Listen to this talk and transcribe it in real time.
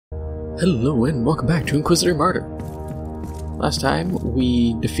Hello and welcome back to Inquisitor Martyr. Last time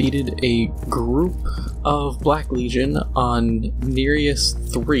we defeated a group of Black Legion on Nereus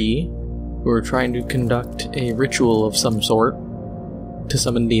III who were trying to conduct a ritual of some sort to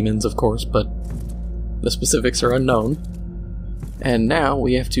summon demons, of course, but the specifics are unknown. And now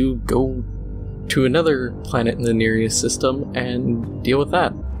we have to go to another planet in the Nereus system and deal with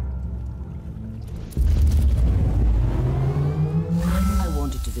that.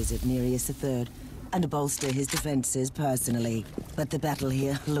 Visit Nereus III and bolster his defenses personally, but the battle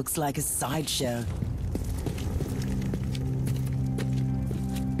here looks like a sideshow.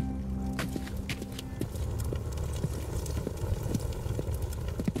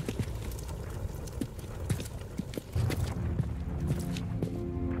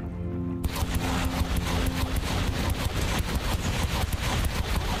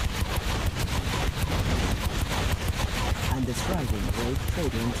 The thriving rogue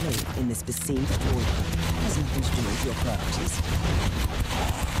trading trade in this besieged Voidport has nothing to do with your priorities.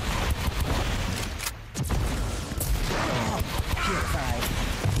 Purified.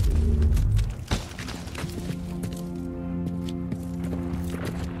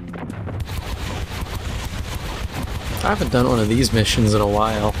 I haven't done one of these missions in a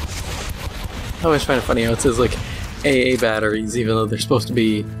while. I always find it funny how it says like AA batteries, even though they're supposed to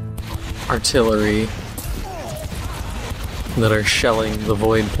be artillery that are shelling the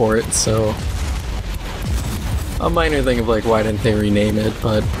Voidport, so a minor thing of like, why didn't they rename it,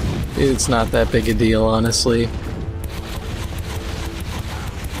 but it's not that big a deal, honestly.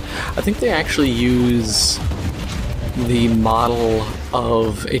 I think they actually use the model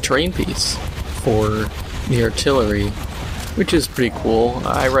of a terrain piece for the artillery, which is pretty cool.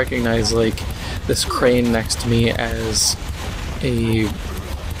 I recognize like this crane next to me as a...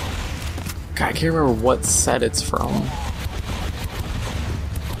 God, I can't remember what set it's from,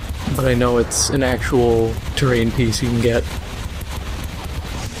 but I know it's an actual terrain piece you can get. I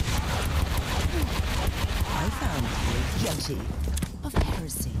found you guilty of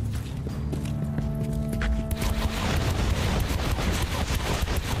heresy.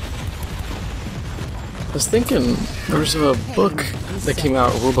 I was thinking, there was a book that came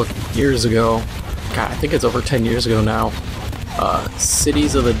out, a rulebook years ago. God, I think it's over 10 years ago now.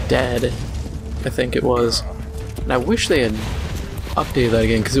 Cities of the Dead, I think it was. And I wish they had updated that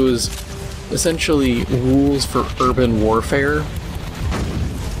again, because it was essentially rules for urban warfare.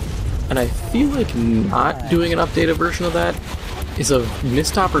 And I feel like not doing an updated version of that is a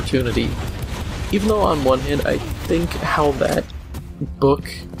missed opportunity. Even though on one hand, I think how that book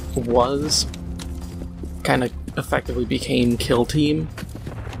was kind of effectively became Kill Team,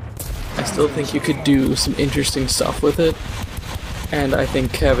 I still think you could do some interesting stuff with it. And I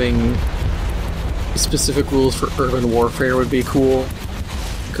think having specific rules for urban warfare would be cool,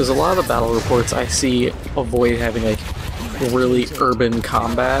 because a lot of the battle reports I see avoid having like really urban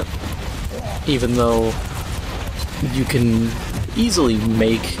combat, even though you can easily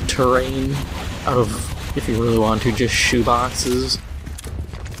make terrain out of, if you really want to, just shoeboxes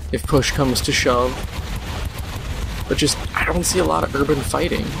if push comes to shove. But just, I don't see a lot of urban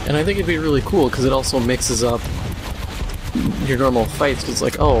fighting, and I think it'd be really cool because it also mixes up your normal fights. It's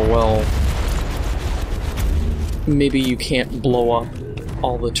like, oh well, maybe you can't blow up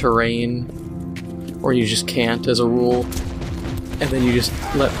all the terrain, or you just can't as a rule, and then you just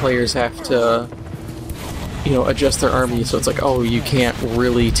let players have to, you know, adjust their army, so it's like, oh, you can't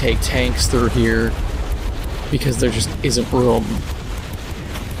really take tanks through here because there just isn't room,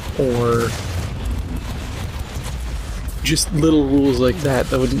 or just little rules like that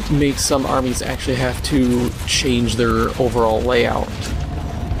that would make some armies actually have to change their overall layout.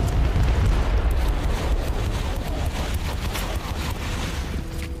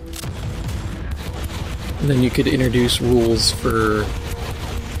 And then you could introduce rules for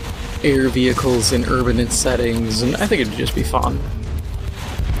air vehicles in urban settings, and I think it'd just be fun.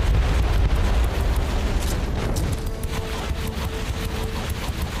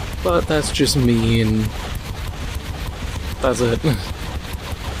 But that's just me, and that's it.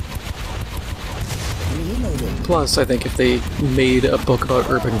 Plus, I think if they made a book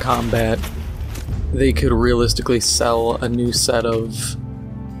about urban combat, they could realistically sell a new set of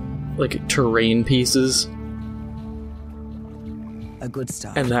like terrain pieces. A good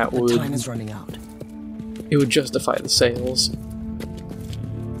start. And that but would, time is running out. It would justify the sales.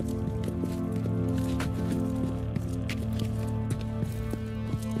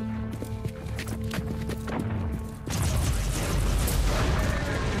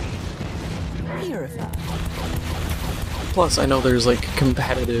 Plus, I know there's like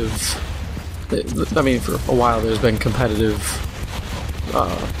competitive. I mean, for a while there's been competitive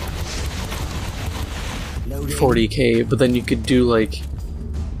 40K, but then you could do like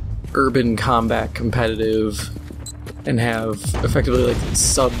urban combat competitive and have effectively like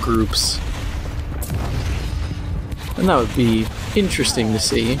subgroups. And that would be interesting to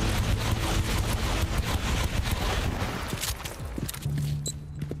see.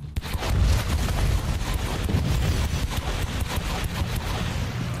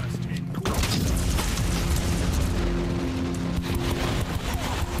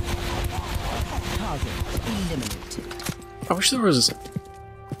 I wish there was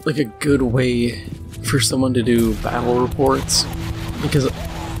like a good way for someone to do battle reports, because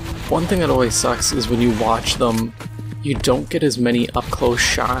one thing that always sucks is when you watch them, you don't get as many up-close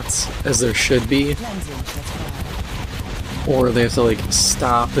shots as there should be, or they have to like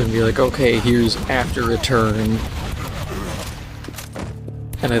stop and be like, okay, here's after a turn.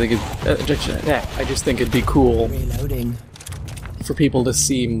 And I think I just think it'd be cool for people to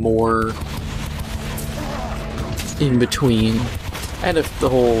see more in between. And if the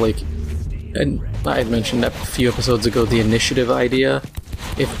whole, like, and I had mentioned that a few episodes ago, the initiative idea,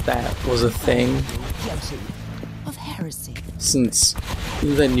 if that was a thing, since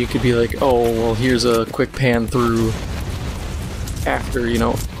then you could be like, oh, well, here's a quick pan through after, you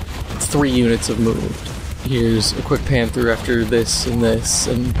know, 3 units have moved. Here's a quick pan through after this, and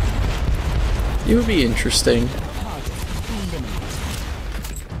it would be interesting.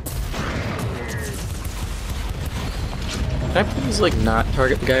 Can I please, like, not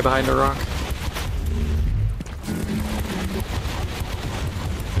target the guy behind the rock?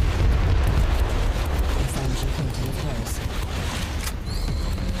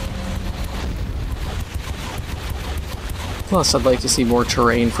 Plus, I'd like to see more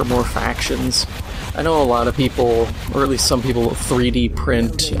terrain for more factions. I know a lot of people, or at least some people, 3D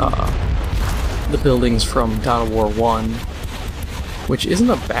print the buildings from Dawn of War 1, which isn't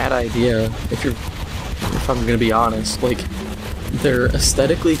a bad idea if I'm gonna be honest. Like, they're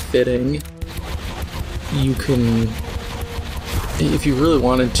aesthetically fitting. You can, if you really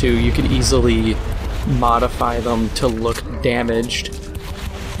wanted to, you could easily modify them to look damaged,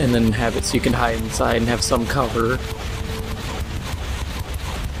 and then have it so you can hide inside and have some cover.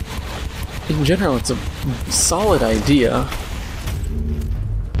 In general, it's a solid idea.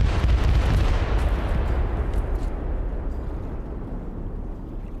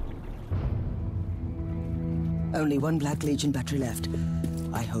 Only one Black Legion battery left.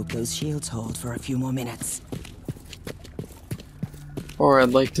 I hope those shields hold for a few more minutes. Or I'd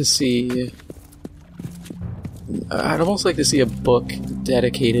like to see... I'd almost like to see a book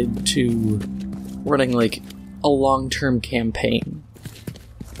dedicated to running, like, a long-term campaign.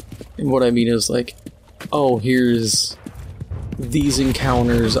 And what I mean is, like, oh, here's these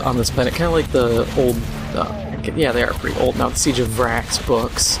encounters on this planet. Kind of like the old... yeah, they are pretty old now. The Siege of Vrax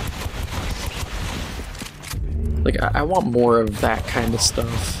books. Like, I want more of that kind of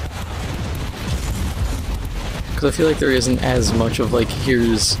stuff. Because I feel like there isn't as much of, like,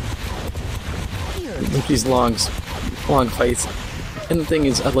 here's... like, these long fights. And the thing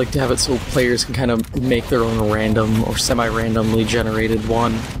is, I'd like to have it so players can kind of make their own random or semi-randomly generated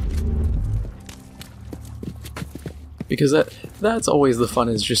one. Because that's always the fun,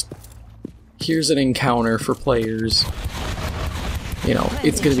 is just, here's an encounter for players. You know,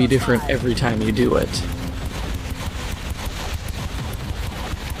 it's going to be different every time you do it.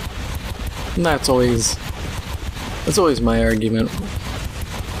 And that's always my argument.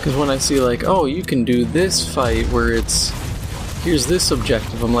 Because when I see, like, oh, you can do this fight where it's, here's this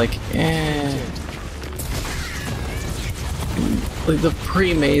objective, I'm like, eh. Like, the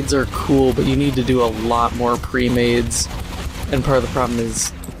pre-mades are cool, but you need to do a lot more pre-mades. And part of the problem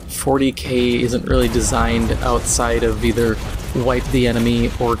is 40K isn't really designed outside of either wipe the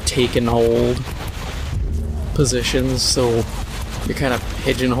enemy or take and hold positions, so you're kind of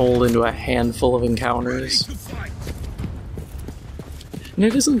pigeonholed into a handful of encounters. And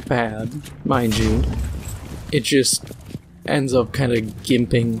it isn't bad, mind you. It just ends up kind of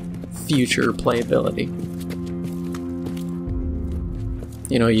gimping future playability.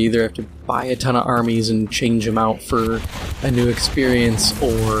 You know, you either have to buy a ton of armies and change them out for a new experience,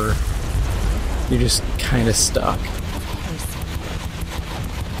 or you're just kind of stuck.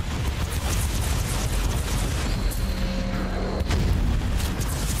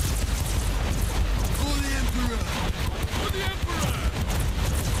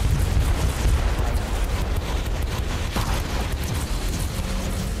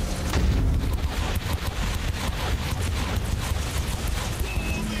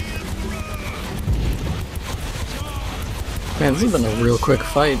 Man, this has been a real quick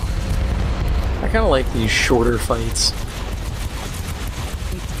fight. I kind of like these shorter fights.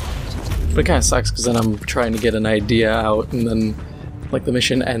 But it kind of sucks because then I'm trying to get an idea out, and then like the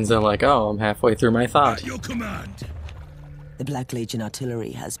mission ends and I'm like, oh, I'm halfway through my thought. At your command. The Black Legion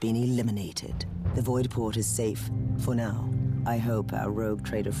artillery has been eliminated. The Voidport is safe for now. I hope our rogue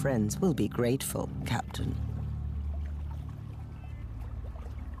trader friends will be grateful, Captain.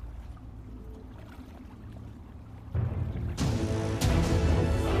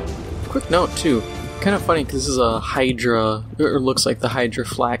 Quick note too, kind of funny because this is a Hydra, or looks like the Hydra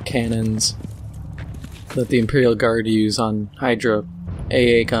flak cannons that the Imperial Guard use on Hydra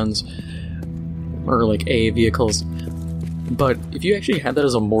AA guns, or like AA vehicles. But if you actually had that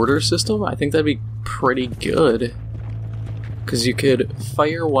as a mortar system, I think that'd be pretty good. Because you could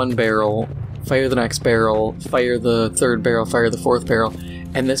fire one barrel, fire the next barrel, fire the third barrel, fire the fourth barrel,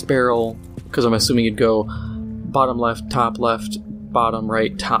 and this barrel, because I'm assuming you'd go bottom left, bottom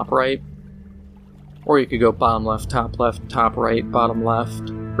right, top right. Or you could go bottom left, top right, bottom left,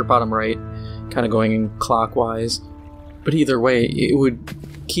 or bottom right, kind of going in clockwise. But either way, it would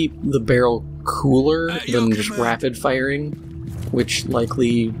keep the barrel cooler than just rapid firing, which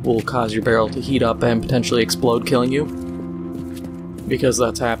likely will cause your barrel to heat up and potentially explode, killing you. Because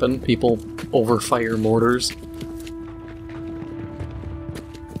that's happened. People overfire mortars.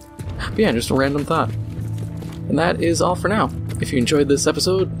 But yeah, just a random thought. And that is all for now. If you enjoyed this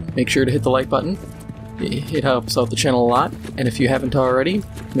episode, make sure to hit the like button. It helps out the channel a lot. And if you haven't already,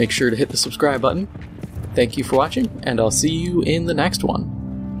 make sure to hit the subscribe button. Thank you for watching, and I'll see you in the next one.